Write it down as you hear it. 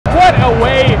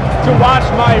to watch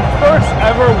my first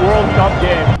ever World Cup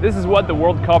game. This is what the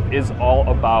World Cup is all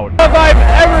about. Have I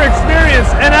ever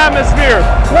experienced an atmosphere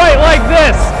quite like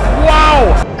this?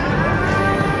 Wow!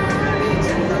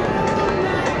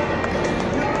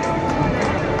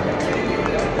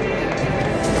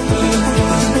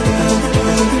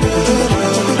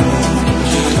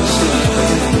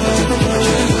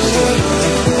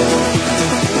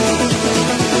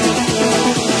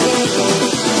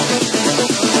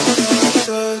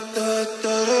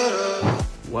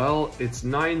 Well, it's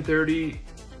 9:30,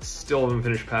 still haven't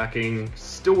finished packing,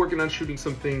 still working on shooting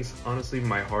some things. Honestly,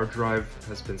 my hard drive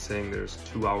has been saying there's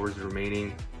 2 hours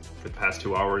remaining for the past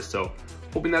 2 hours, so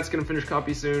hoping that's gonna finish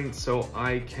copy soon so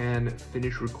I can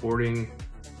finish recording.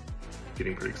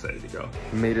 Getting pretty excited to go.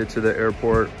 Made it to the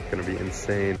airport, gonna be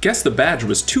insane. Guess the badge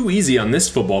was too easy on this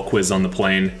football quiz on the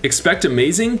plane. Expect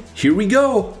amazing? Here we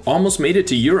go! Almost made it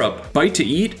to Europe. Bite to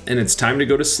eat, and it's time to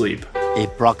go to sleep.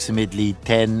 Approximately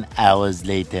 10 hours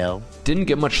later. Didn't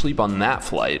get much sleep on that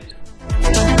flight.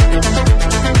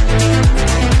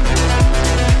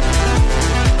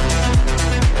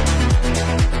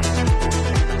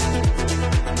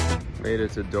 Made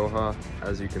it to Doha,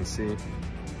 as you can see.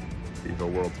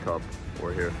 FIFA World Cup,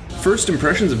 we're here. First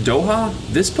impressions of Doha?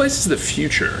 This place is the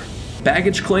future.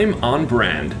 Baggage claim on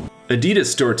brand. Adidas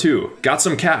store too. Got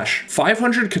some cash.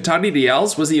 500 Qatari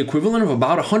Riyals was the equivalent of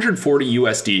about 140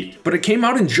 USD, but it came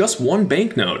out in just one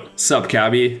banknote. Sup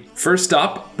cabbie? First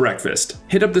stop, breakfast.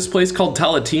 Hit up this place called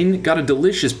Talatin, got a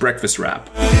delicious breakfast wrap.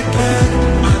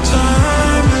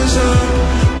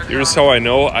 Here's how I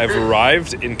know I've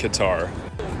arrived in Qatar.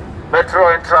 Metro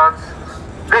entrance,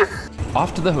 this.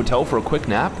 Off to the hotel for a quick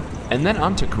nap, and then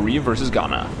on to Korea versus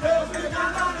Ghana.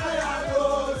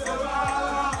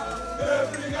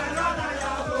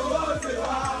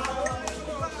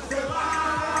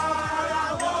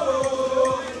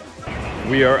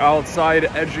 We are outside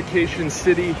Education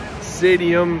City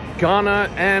Stadium, Ghana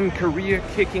and Korea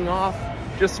kicking off.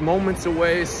 Just moments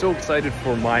away, so excited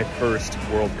for my first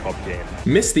World Cup game.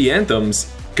 Missed the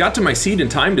anthems, got to my seat in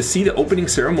time to see the opening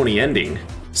ceremony ending.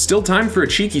 Still time for a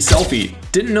cheeky selfie.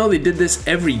 Didn't know they did this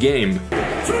every game. 2,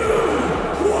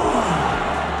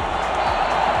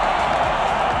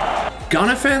 1.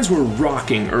 Ghana fans were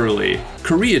rocking early.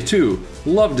 Korea too.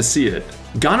 Love to see it.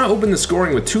 Ghana opened the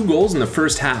scoring with 2 goals in the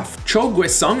first half. Cho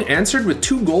Gwe-sung answered with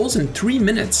 2 goals in 3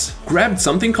 minutes. Grabbed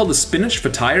something called the spinach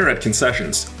fatire at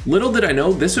concessions. Little did I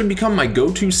know this would become my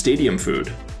go-to stadium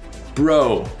food.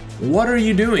 Bro, what are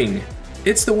you doing?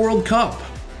 It's the World Cup.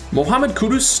 Mohamed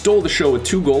Kudus stole the show with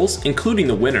 2 goals, including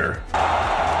the winner.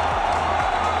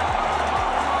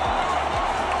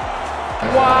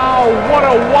 Wow, what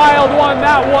a wild one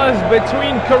that was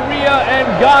between Korea and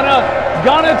Ghana.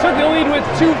 Ghana took the lead with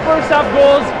 2 first-half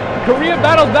goals. Korea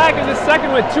battled back in the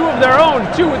second with 2 of their own,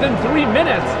 2 within 3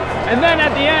 minutes. And then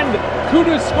at the end,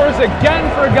 Kudus scores again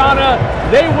for Ghana.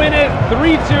 They win it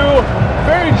 3-2.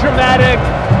 Very dramatic.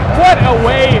 What a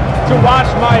way to watch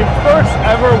my first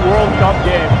ever World Cup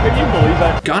game. Can you believe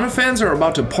it? Ghana fans are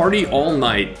about to party all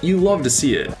night. You love to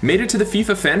see it. Made it to the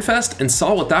FIFA Fan Fest and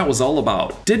saw what that was all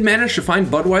about. Did manage to find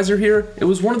Budweiser here. It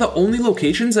was one of the only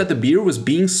locations that the beer was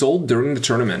being sold during the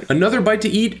tournament. Another bite to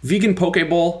eat, vegan poke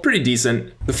bowl, pretty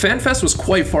decent. The Fan Fest was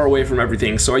quite far away from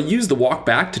everything, so I used the walk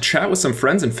back to chat with some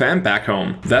friends and fam back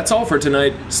home. That's all for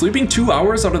tonight. Sleeping 2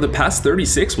 hours out of the past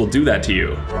 36 will do that to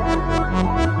you.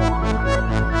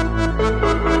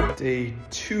 Day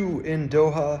 2 in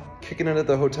Doha, kicking it at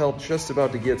the hotel, just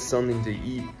about to get something to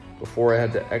eat before I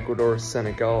head to Ecuador,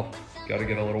 Senegal. Gotta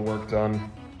get a little work done.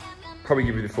 Probably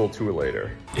give you the full tour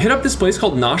later. Hit up this place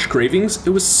called Nosh Cravings. It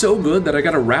was so good that I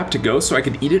got a wrap to go so I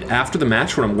could eat it after the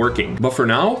match when I'm working. But for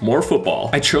now, more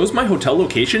football. I chose my hotel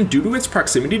location due to its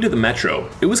proximity to the metro.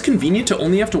 It was convenient to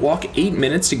only have to walk 8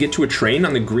 minutes to get to a train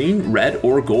on the green, red,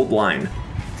 or gold line.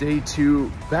 Day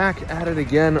 2, back at it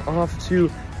again, off to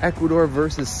Ecuador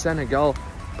versus Senegal.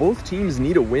 Both teams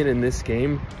need a win in this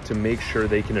game to make sure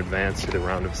they can advance to the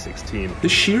round of 16. The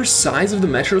sheer size of the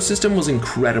metro system was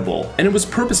incredible, and it was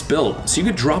purpose-built, so you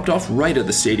get dropped off right at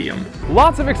the stadium.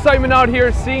 Lots of excitement out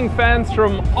here, seeing fans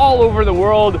from all over the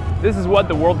world. This is what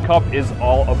the World Cup is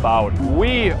all about.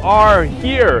 We are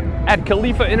here at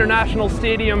Khalifa International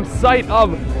Stadium, site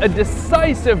of a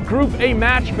decisive Group A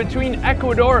match between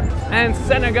Ecuador and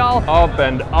Senegal. Up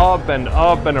and up and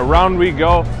up and around we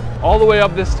go. All the way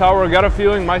up this tower. I got a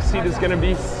feeling my seat is going to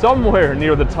be somewhere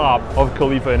near the top of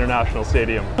Khalifa International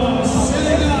Stadium.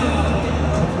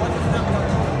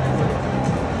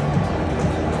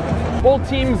 Both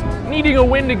teams needing a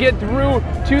win to get through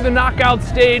to the knockout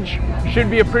stage.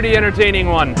 Should be a pretty entertaining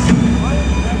one.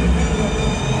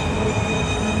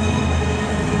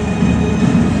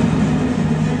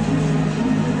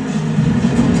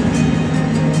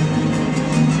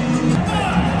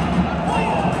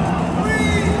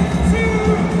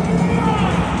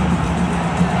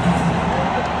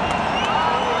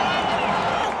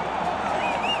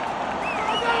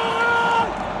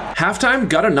 Halftime,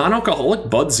 got a non-alcoholic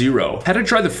Bud Zero. Had to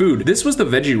try the food. This was the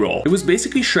veggie roll. It was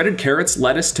basically shredded carrots,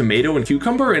 lettuce, tomato, and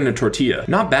cucumber in a tortilla.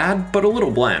 Not bad, but a little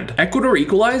bland. Ecuador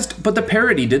equalized, but the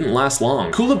parody didn't last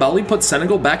long. Koulibaly put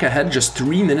Senegal back ahead just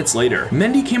 3 minutes later.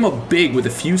 Mendy came up big with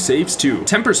a few saves too.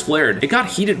 Tempers flared. It got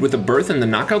heated with a berth in the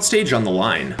knockout stage on the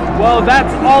line. Well,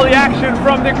 that's all the action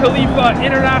from the Khalifa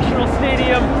International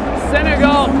Stadium.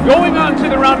 Senegal going on to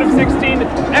the round of 16.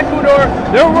 Ecuador,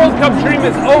 their World Cup dream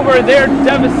is over. They're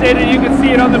devastated. You can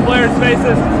see it on the players'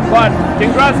 faces. But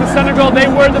congrats to Senegal. They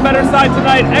were the better side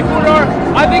tonight. Ecuador,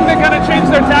 I think they kind of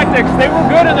changed their tactics. They were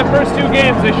good in the first 2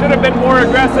 games. They should have been more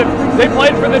aggressive. They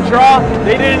played for the draw.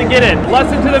 They didn't get it.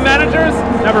 Lesson to the managers,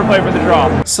 never play for the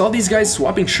draw. Saw these guys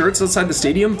swapping shirts outside the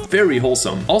stadium. Very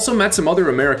wholesome. Also met some other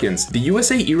Americans. The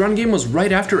USA-Iran game was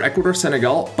right after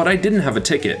Ecuador-Senegal, but I didn't have a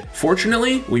ticket.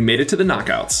 Fortunately, we made it to the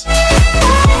knockouts.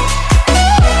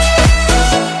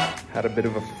 Had a bit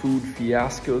of a food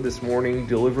fiasco this morning.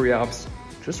 Delivery apps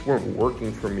just weren't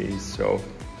working for me, so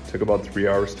it took about 3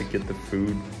 hours to get the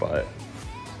food, but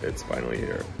it's finally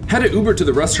here. Had to Uber to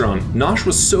the restaurant. Nosh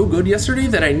was so good yesterday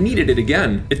that I needed it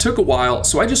again. It took a while,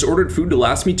 so I just ordered food to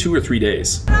last me 2 or 3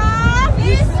 days.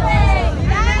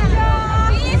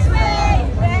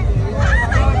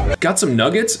 Got some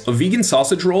nuggets, a vegan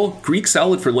sausage roll, Greek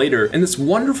salad for later, and this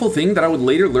wonderful thing that I would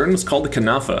later learn was called the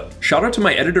kanafa. Shout out to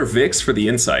my editor Vix for the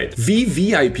insight.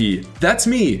 VVIP, that's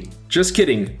me. Just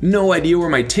kidding, no idea where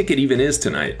my ticket even is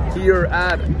tonight. Here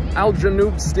at Al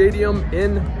Janoub Stadium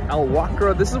in Al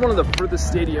Wakra. This is one of the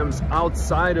furthest stadiums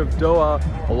outside of Doha,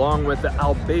 along with the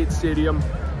Al Bayt Stadium.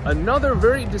 Another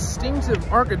very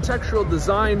distinctive architectural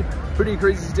design, pretty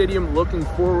crazy stadium. Looking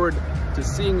forward to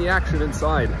seeing the action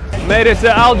inside. Made it to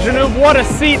Al Janoub. What a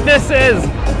seat this is.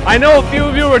 I know a few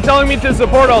of you were telling me to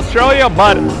support Australia,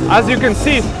 but as you can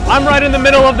see, I'm right in the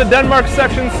middle of the Denmark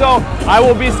section, so I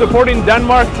will be supporting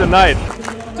Denmark tonight.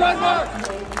 Denmark!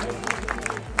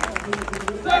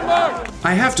 Denmark!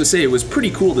 I have to say, it was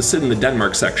pretty cool to sit in the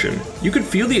Denmark section. You could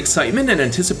feel the excitement and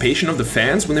anticipation of the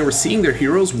fans when they were seeing their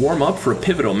heroes warm up for a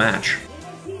pivotal match.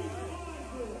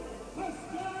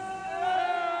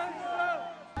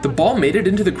 The ball made it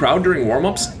into the crowd during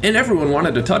warm-ups, and everyone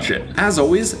wanted to touch it. As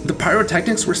always, the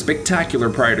pyrotechnics were spectacular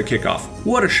prior to kickoff.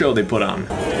 What a show they put on.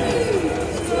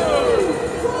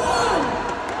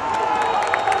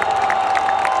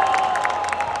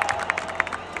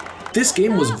 This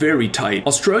game was very tight.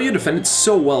 Australia defended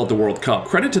so well at the World Cup.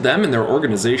 Credit to them and their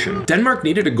organization. Denmark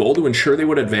needed a goal to ensure they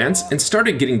would advance and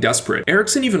started getting desperate.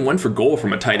 Eriksson even went for goal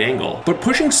from a tight angle. But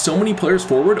pushing so many players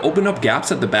forward opened up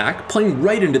gaps at the back, playing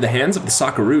right into the hands of the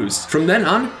Socceroos. From then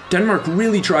on, Denmark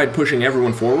really tried pushing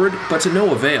everyone forward, but to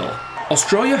no avail.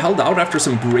 Australia held out after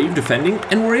some brave defending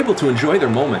and were able to enjoy their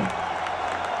moment.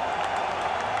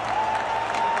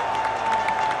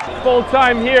 Full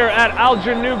time here at Al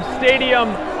Janoub Stadium.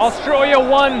 Australia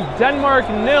 1, Denmark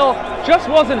 0. Just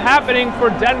wasn't happening for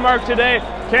Denmark today.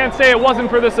 Can't say it wasn't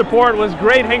for the support. It was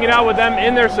great hanging out with them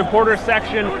in their supporter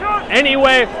section.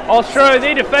 Anyway, Australia,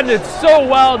 they defended so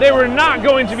well. They were not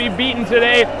going to be beaten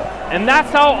today. And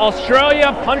that's how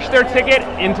Australia punched their ticket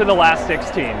into the last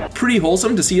 16. Pretty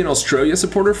wholesome to see an Australia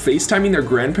supporter FaceTiming their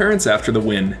grandparents after the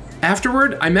win.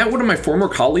 Afterward, I met one of my former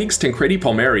colleagues, Tancredi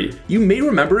Palmieri. You may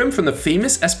remember him from the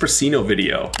famous Espressino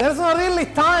video. There's not really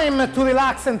time to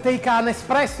relax and take an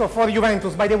espresso for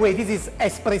Juventus. By the way, this is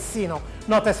Espressino,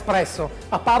 not espresso.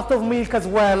 A part of milk as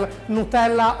well,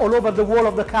 Nutella all over the wall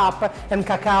of the cup, and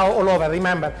cacao all over.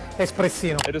 Remember,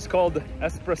 Espressino. It is called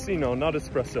Espressino, not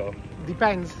espresso.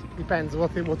 Depends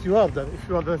what you order. If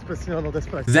you order espresso, not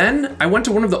espresso. Then, I went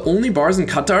to one of the only bars in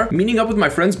Qatar, meeting up with my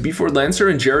friends Bford Lancer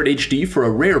and Jared HD for a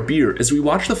rare beer as we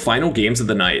watched the final games of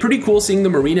the night. Pretty cool seeing the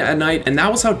marina at night, and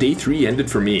that was how day 3 ended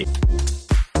for me.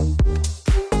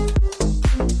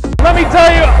 Let me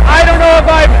tell you, I don't know if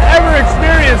I've ever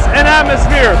experienced an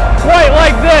atmosphere quite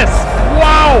like this.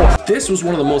 Wow! This was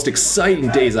one of the most exciting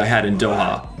days I had in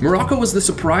Doha. Morocco was the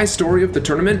surprise story of the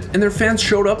tournament, and their fans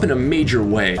showed up in a major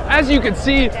way. As you can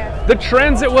see, the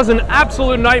transit was an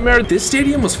absolute nightmare. This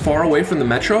stadium was far away from the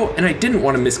metro, and I didn't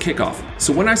want to miss kickoff.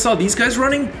 So when I saw these guys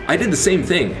running, I did the same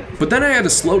thing. But then I had to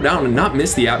slow down and not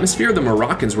miss the atmosphere the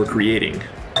Moroccans were creating.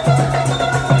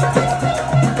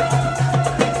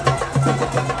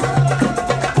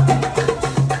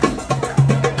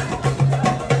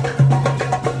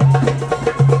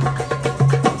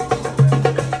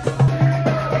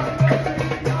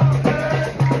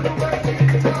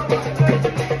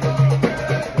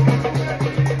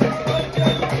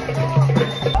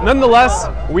 Nonetheless,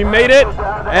 we made it,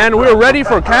 and we're ready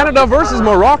for Canada versus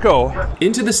Morocco.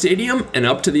 Into the stadium and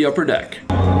up to the upper deck.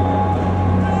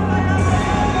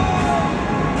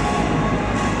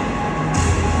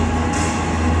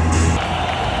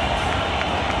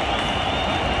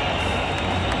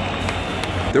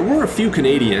 There were a few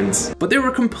Canadians, but they were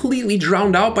completely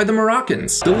drowned out by the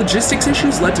Moroccans. The logistics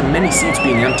issues led to many seats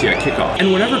being empty at kickoff,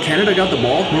 and whenever Canada got the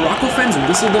ball, Morocco fans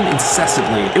whistled them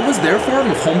incessantly. It was their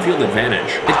form of home field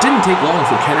advantage. It didn't take long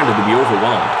for Canada to be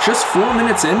overwhelmed. Just 4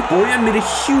 minutes in, Borjan made a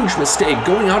huge mistake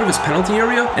going out of his penalty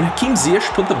area, and Hakim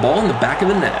Ziyech put the ball in the back of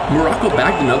the net. Morocco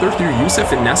bagged another through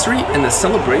Youssef and Nesri, and the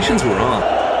celebrations were on.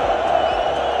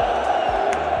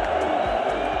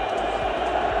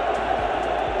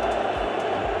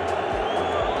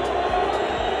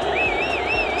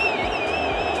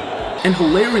 And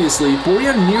hilariously,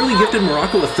 Borjan nearly gifted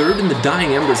Morocco a third in the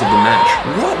dying embers of the match.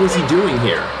 What was he doing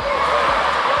here?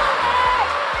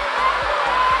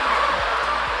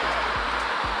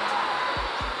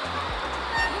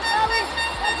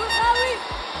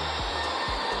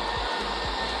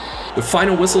 The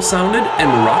final whistle sounded, and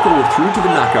Morocco were through to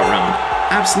the knockout round.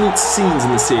 Absolute scenes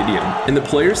in the stadium, and the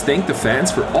players thanked the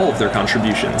fans for all of their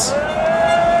contributions.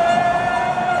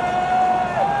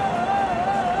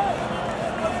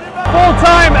 Full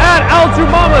time at Al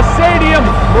Tumama Stadium.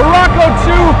 Morocco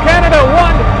 2, Canada 1.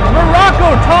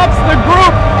 Morocco tops the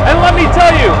group, and let me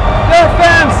tell you, their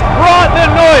fans brought the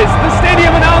noise. The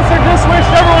stadium announcer just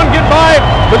wished everyone goodbye,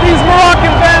 but these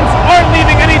Moroccan fans aren't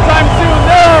leaving anytime soon.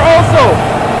 There are also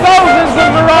thousands of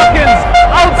Moroccans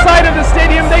outside of the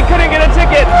stadium. They couldn't get a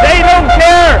ticket. They don't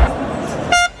care.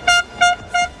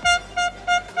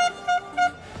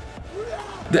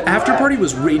 The after party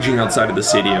was raging outside of the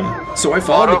stadium, so I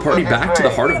followed the party back to the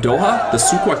heart of Doha, the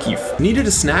Souk Waqif. Needed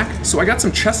a snack, so I got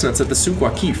some chestnuts at the Souk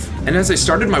Waqif. And as I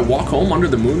started my walk home under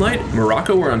the moonlight,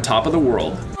 Morocco were on top of the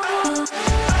world.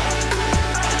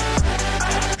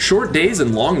 Short days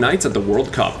and long nights at the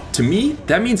World Cup. To me,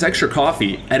 that means extra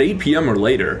coffee at 8 p.m. or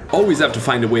later. Always have to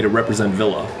find a way to represent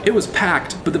Villa. It was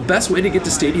packed, but the best way to get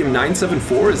to Stadium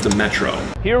 974 is the metro.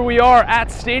 Here we are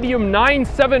at Stadium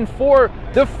 974,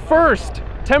 the first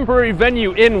temporary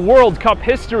venue in World Cup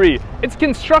history. It's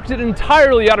constructed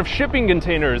entirely out of shipping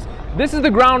containers. This is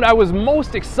the ground I was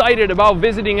most excited about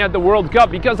visiting at the World Cup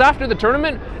because after the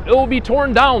tournament, it will be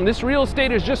torn down. This real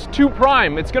estate is just too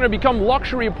prime. It's going to become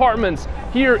luxury apartments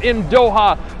here in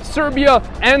Doha. Serbia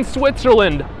and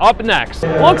Switzerland up next.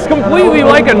 Looks completely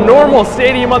like a normal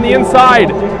stadium on the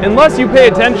inside. Unless you pay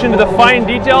attention to the fine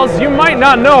details, you might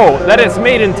not know that it's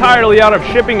made entirely out of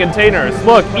shipping containers.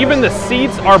 Look, even the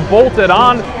seats are bolted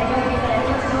on.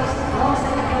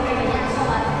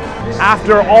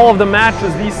 After all of the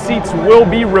matches, these seats will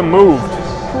be removed.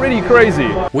 Pretty crazy.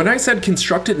 When I said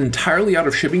constructed entirely out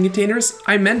of shipping containers,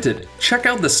 I meant it. Check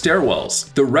out the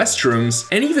stairwells, the restrooms,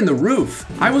 and even the roof.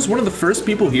 I was one of the first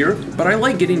people here, but I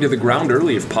like getting to the ground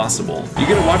early if possible. You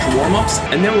get to watch warm-ups,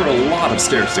 and there were a lot of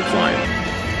stairs to climb.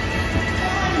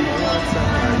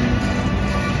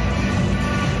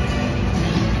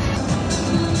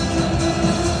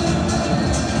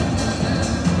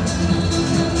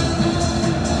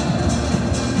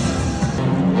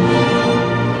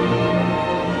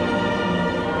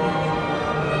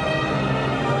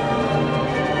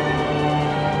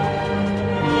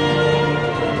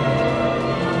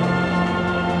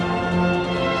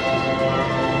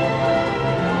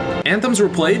 Anthems were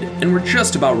played, and we're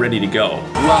just about ready to go.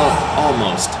 Well,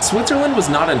 almost. Switzerland was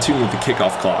not in tune with the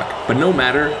kickoff clock, but no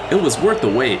matter, it was worth the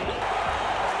wait.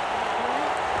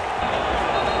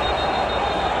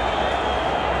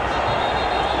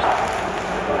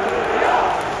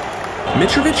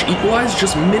 Mitrovic equalized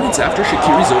just minutes after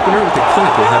Shaqiri's opener with a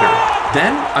clinical header.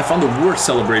 Then, I found the worst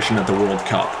celebration at the World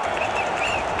Cup.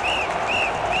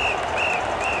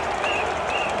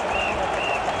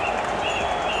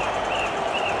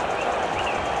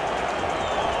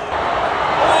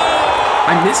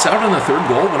 I missed out on the third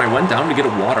goal when I went down to get a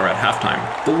water at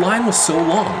halftime. The line was so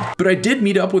long. But I did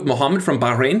meet up with Mohammed from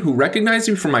Bahrain who recognized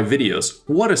me from my videos.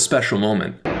 What a special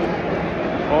moment.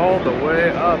 All the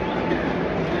way up.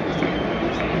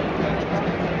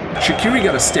 Shaqiri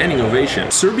got a standing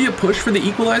ovation. Serbia pushed for the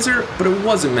equalizer, but it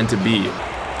wasn't meant to be.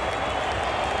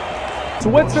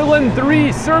 Switzerland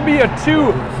 3, Serbia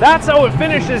 2. That's how it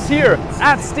finishes here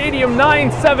at Stadium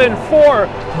 974.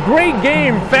 Great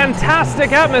game,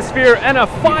 fantastic atmosphere, and a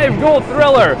 5-goal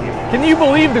thriller. Can you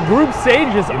believe the group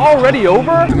stage is already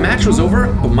over? The match was over,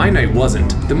 but my night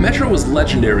wasn't. The metro was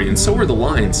legendary and so were the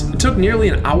lines. It took nearly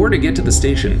an hour to get to the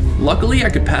station. Luckily, I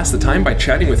could pass the time by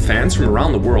chatting with fans from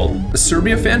around the world. A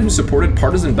Serbia fan who supported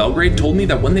Partizan Belgrade told me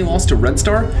that when they lost to Red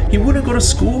Star, he wouldn't go to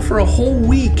school for a whole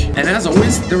week. And as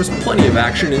always, there was plenty of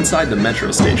action inside the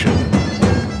metro station.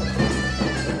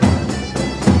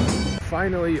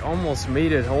 Finally, almost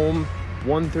made it home.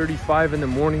 1:35 in the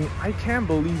morning. I can't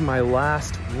believe my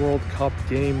last World Cup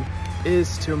game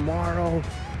is tomorrow.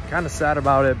 Kind of sad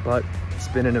about it, but It's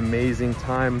been an amazing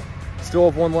time. Still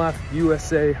have one left,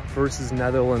 USA versus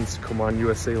Netherlands. Come on,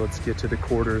 USA, let's get to the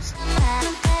quarters.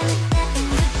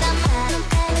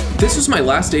 This was my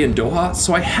last day in Doha,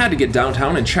 so I had to get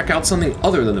downtown and check out something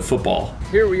other than the football.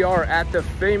 Here we are at the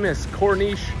famous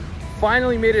Corniche.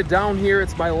 Finally made it down here.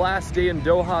 It's my last day in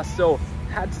Doha, so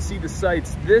had to see the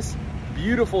sights. This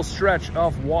beautiful stretch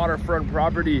of waterfront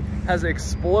property has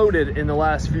exploded in the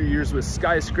last few years with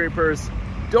skyscrapers.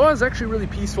 Doha is actually really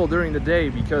peaceful during the day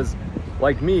because,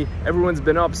 like me, everyone's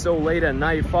been up so late at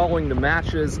night following the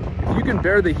matches. If you can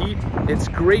bear the heat, it's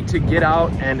great to get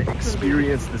out and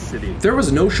experience the city. There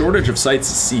was no shortage of sights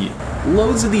to see.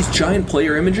 Loads of these giant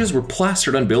player images were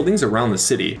plastered on buildings around the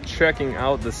city. Checking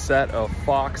out the set of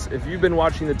Fox. If you've been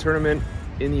watching the tournament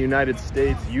in the United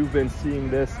States, you've been seeing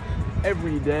this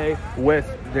every day with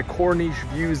the Corniche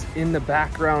views in the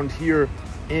background here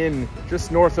in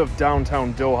just north of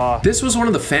downtown Doha. This was one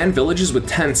of the fan villages with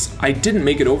tents. I didn't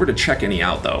make it over to check any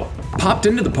out though. Popped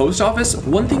into the post office.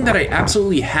 One thing that I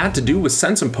absolutely had to do was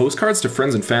send some postcards to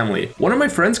friends and family. One of my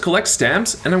friends collects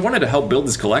stamps and I wanted to help build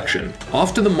his collection.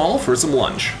 Off to the mall for some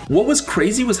lunch. What was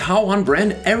crazy was how on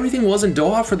brand everything was in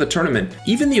Doha for the tournament,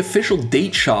 even the official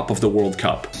date shop of the World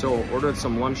Cup. So ordered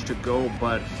some lunch to go,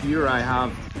 but here I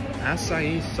have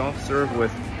acai soft serve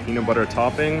with peanut butter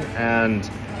topping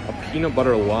and a peanut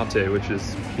butter latte, which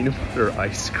is peanut butter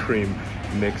ice cream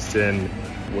mixed in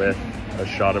with a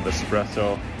shot of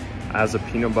espresso. As a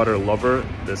peanut butter lover,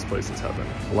 this place is heaven.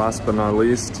 Last but not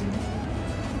least,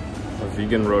 a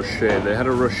vegan rocher. They had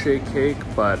a rocher cake,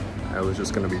 but it was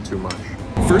just gonna be too much.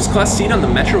 First class seat on the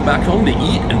metro back home to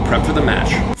eat and prep for the match.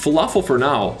 Falafel for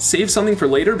now, save something for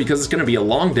later because it's gonna be a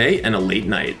long day and a late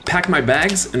night. Pack my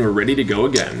bags and we're ready to go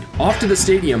again. Off to the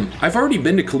stadium. I've already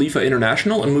been to Khalifa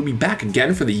International and we'll be back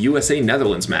again for the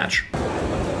USA-Netherlands match.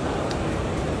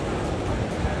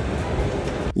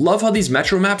 Love how these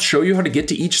metro maps show you how to get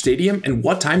to each stadium and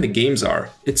what time the games are.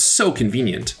 It's so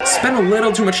convenient. Spent a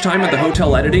little too much time at the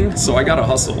hotel editing, so I gotta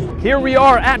hustle. Here we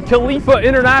are at Khalifa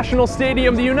International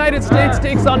Stadium. The United States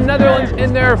takes on Netherlands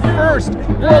in their first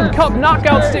World Cup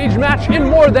knockout stage match in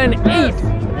more than 8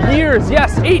 years.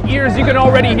 Yes, 8 years. You can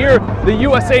already hear the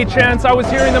USA chants. I was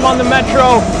hearing them on the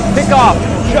metro. Kickoff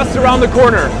just around the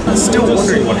corner. Still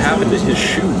wondering what happened to his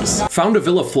shoes. Found a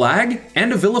Villa flag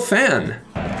and a Villa fan.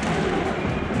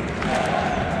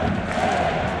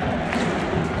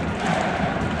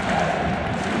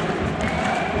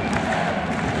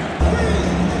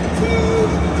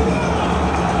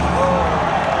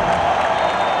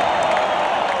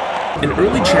 An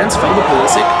early chance fell to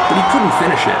Pulisic, but he couldn't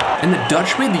finish it, and the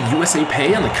Dutch made the USA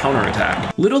pay on the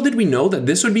counterattack. Little did we know that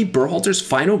this would be Berhalter's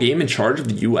final game in charge of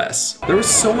the US. There was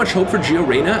so much hope for Gio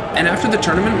Reyna, and after the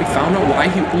tournament we found out why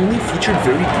he only featured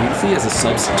very briefly as a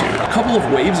substitute. A couple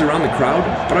of waves around the crowd,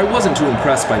 but I wasn't too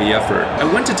impressed by the effort. I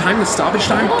went to time the stoppage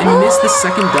time and missed the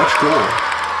second Dutch goal.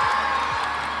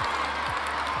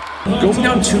 Going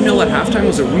down 2-0 at halftime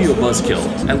was a real buzzkill.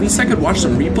 At least I could watch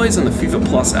some replays on the FIFA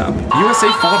Plus app. USA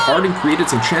fought hard and created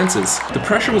some chances. The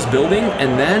pressure was building,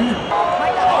 and then...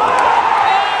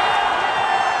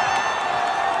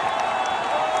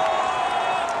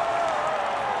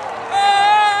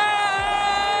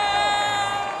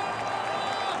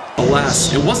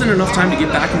 Alas, it wasn't enough time to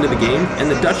get back into the game, and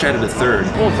the Dutch added a third.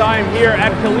 Full time here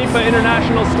at Khalifa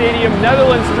International Stadium.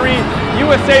 Netherlands 3,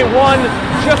 USA 1.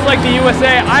 Just like the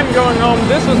USA, I'm going home.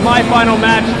 This was my final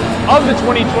match of the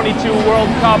 2022 World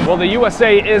Cup. Well, the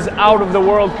USA is out of the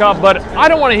World Cup, but I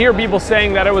don't want to hear people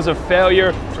saying that it was a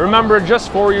failure. Remember,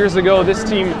 just 4 years ago, this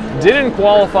team didn't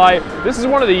qualify. This is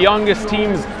one of the youngest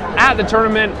teams at the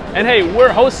tournament, and hey,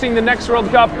 we're hosting the next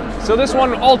World Cup, so this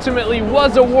one ultimately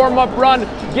was a warm-up run,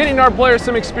 getting our players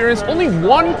some experience. Only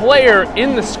one player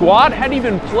in the squad had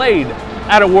even played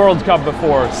at a World Cup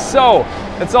before, so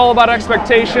it's all about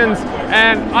expectations,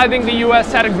 and I think the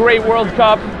US had a great World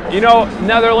Cup. You know,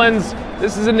 Netherlands,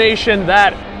 this is a nation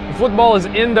that football is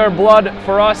in their blood.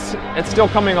 For us, it's still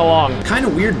coming along. Kinda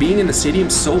weird being in the stadium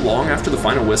so long after the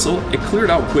final whistle, it cleared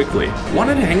out quickly.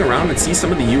 Wanted to hang around and see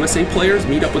some of the USA players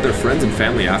meet up with their friends and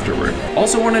family afterward.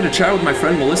 Also wanted to chat with my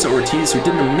friend Melissa Ortiz, who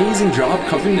did an amazing job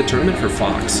covering the tournament for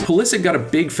Fox. Pulisic got a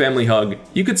big family hug.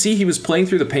 You could see he was playing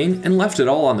through the pain and left it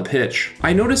all on the pitch.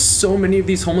 I noticed so many of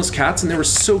these homeless cats and they were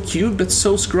so cute but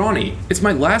so scrawny. It's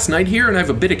my last night here and I have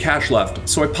a bit of cash left,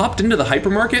 so I popped into the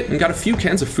hypermarket and got a few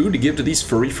cans of food to give to these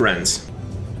furry friends.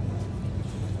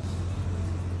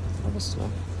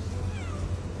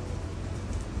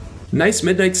 Nice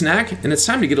midnight snack, and it's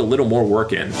time to get a little more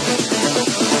work in.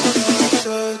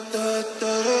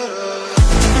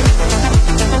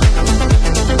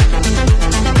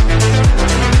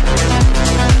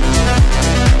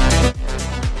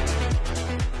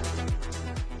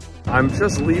 I'm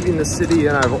just leaving the city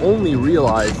and I've only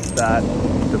realized that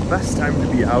the best time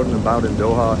to be out and about in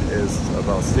Doha is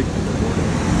about 6 in the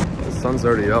morning. The sun's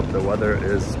already up, the weather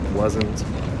is pleasant,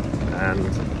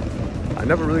 and I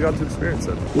never really got to experience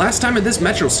it. Last time at this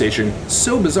metro station,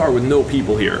 so bizarre with no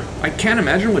people here. I can't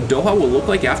imagine what Doha will look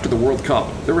like after the World Cup.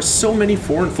 There were so many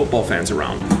foreign football fans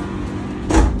around.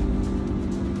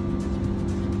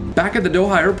 Back at the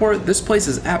Doha airport, this place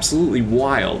is absolutely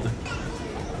wild.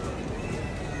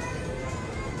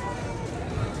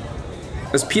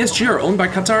 As PSG are owned by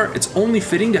Qatar, it's only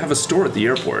fitting to have a store at the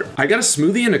airport. I got a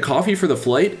smoothie and a coffee for the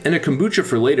flight, and a kombucha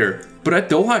for later. But at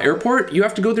Doha airport, you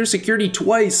have to go through security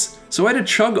twice, so I had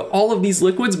to chug all of these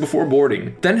liquids before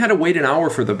boarding, then had to wait an hour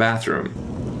for the bathroom.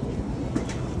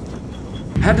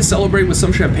 Had to celebrate with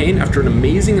some champagne after an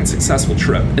amazing and successful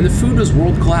trip, and the food was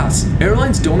world class.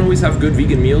 Airlines don't always have good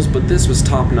vegan meals, but this was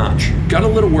top notch. Got a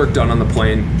little work done on the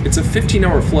plane. It's a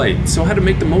 15-hour flight, so I had to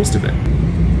make the most of it.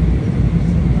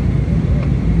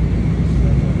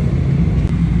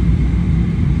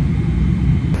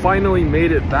 Finally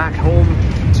made it back home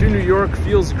to New York.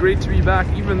 Feels great to be back,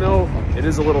 even though it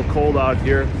is a little cold out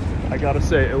here. I gotta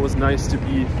say, it was nice to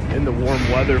be in the warm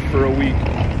weather for a week.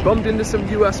 Bumped into some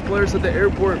US players at the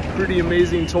airport, pretty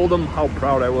amazing. Told them how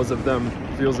proud I was of them.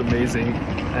 Feels amazing,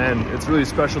 and it's really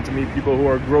special to meet people who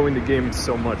are growing the game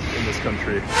so much in this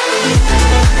country.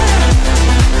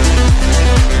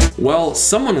 Well,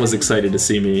 someone was excited to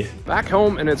see me. Back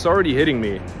home and it's already hitting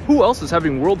me. Who else is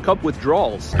having World Cup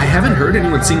withdrawals? I haven't heard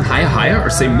anyone sing Haya Haya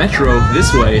or say Metro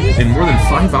this way in more than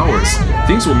 5 hours.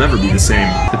 Things will never be the same.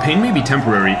 The pain may be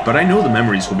temporary, but I know the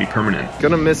memories will be permanent.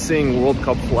 Gonna miss seeing World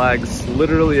Cup flags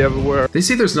literally everywhere. They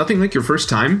say there's nothing like your first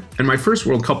time, and my first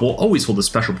World Cup will always hold a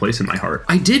special place in my heart.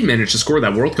 I did manage to score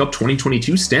that World Cup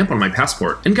 2022 stamp on my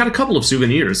passport, and got a couple of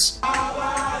souvenirs.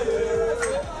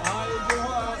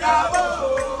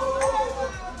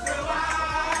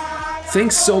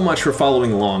 Thanks so much for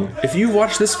following along. If you've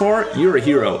watched this far, you're a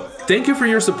hero. Thank you for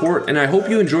your support, and I hope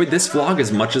you enjoyed this vlog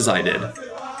as much as I did.